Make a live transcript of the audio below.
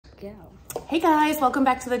go. Hey guys, welcome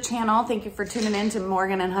back to the channel. Thank you for tuning in to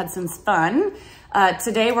Morgan and Hudson's Fun.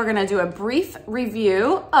 Today we're gonna do a brief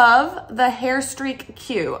review of the Hairstreaq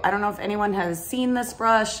Q. I don't know if anyone has seen this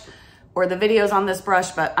brush or the videos on this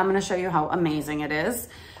brush, but I'm gonna show you how amazing it is.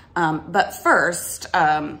 But first,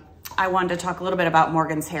 I wanted to talk a little bit about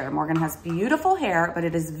Morgan's hair. Morgan has beautiful hair, but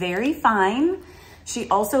it is very fine. She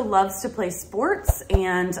also loves to play sports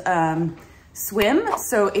and swim,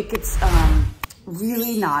 so it gets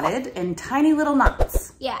really knotted in tiny little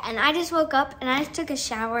knots. Yeah, and I just woke up and I took a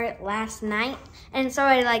shower last night and it's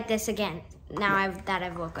already like this again. Now I've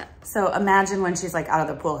woke up. So imagine when she's like out of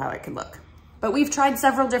the pool how it can look. But we've tried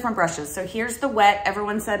several different brushes. So here's the wet.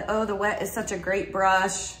 Everyone said, oh, the wet is such a great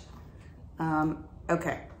brush.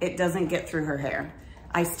 Okay, it doesn't get through her hair.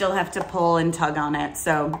 I still have to pull and tug on it.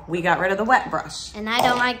 So we got rid of the wet brush. And I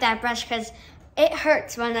don't like that brush because it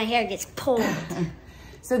hurts when the hair gets pulled.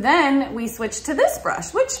 So then we switched to this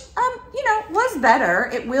brush, which, you know, was better.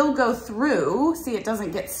 It will go through. See, it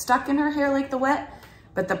doesn't get stuck in her hair like the wet,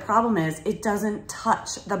 but the problem is it doesn't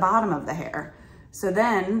touch the bottom of the hair. So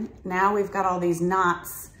then now we've got all these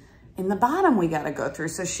knots in the bottom we got to go through.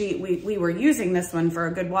 So we were using this one for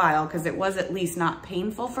a good while because it was at least not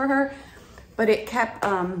painful for her, but it kept,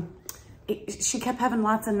 she kept having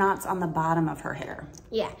lots of knots on the bottom of her hair.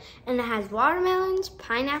 Yeah, and it has watermelons,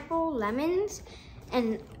 pineapple, lemons,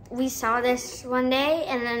 and we saw this one day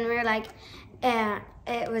and then we were like,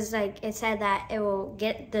 it said that it will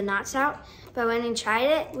get the knots out. But when we tried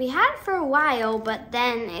it, we had it for a while, but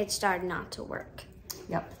then it started not to work.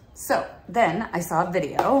 Yep. So then I saw a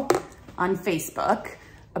video on Facebook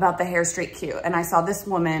about the Hairstreaq Q. And I saw this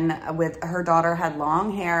woman with her daughter had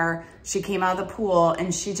long hair. She came out of the pool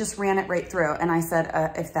and she just ran it right through. And I said,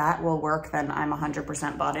 if that will work, then I'm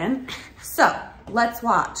 100% bought in. So let's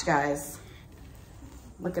watch, guys.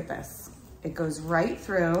 Look at this. It goes right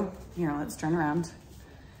through. Here, let's turn around.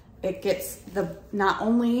 It gets not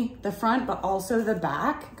only the front, but also the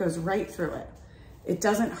back, goes right through it. It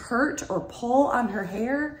doesn't hurt or pull on her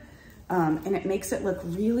hair, and it makes it look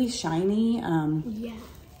really shiny. Yeah.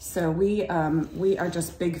 So we are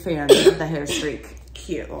just big fans of the Hairstreaq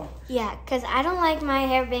Q. Yeah, because I don't like my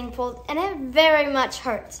hair being pulled, and it very much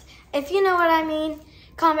hurts. If you know what I mean,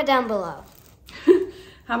 comment down below.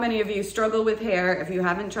 How many of you struggle with hair? If you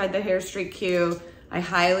haven't tried the Hairstreaq Q, I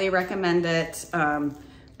highly recommend it.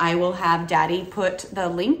 I will have Daddy put the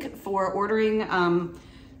link for ordering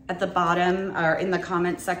at the bottom or in the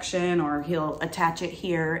comment section, or he'll attach it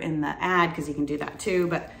here in the ad because he can do that too.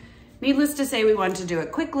 But needless to say, we wanted to do a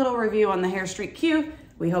quick little review on the Hairstreaq Q.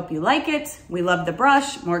 We hope you like it. We love the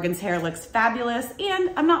brush. Morgan's hair looks fabulous,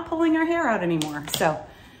 and I'm not pulling her hair out anymore. So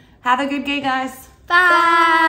have a good day, guys. Bye.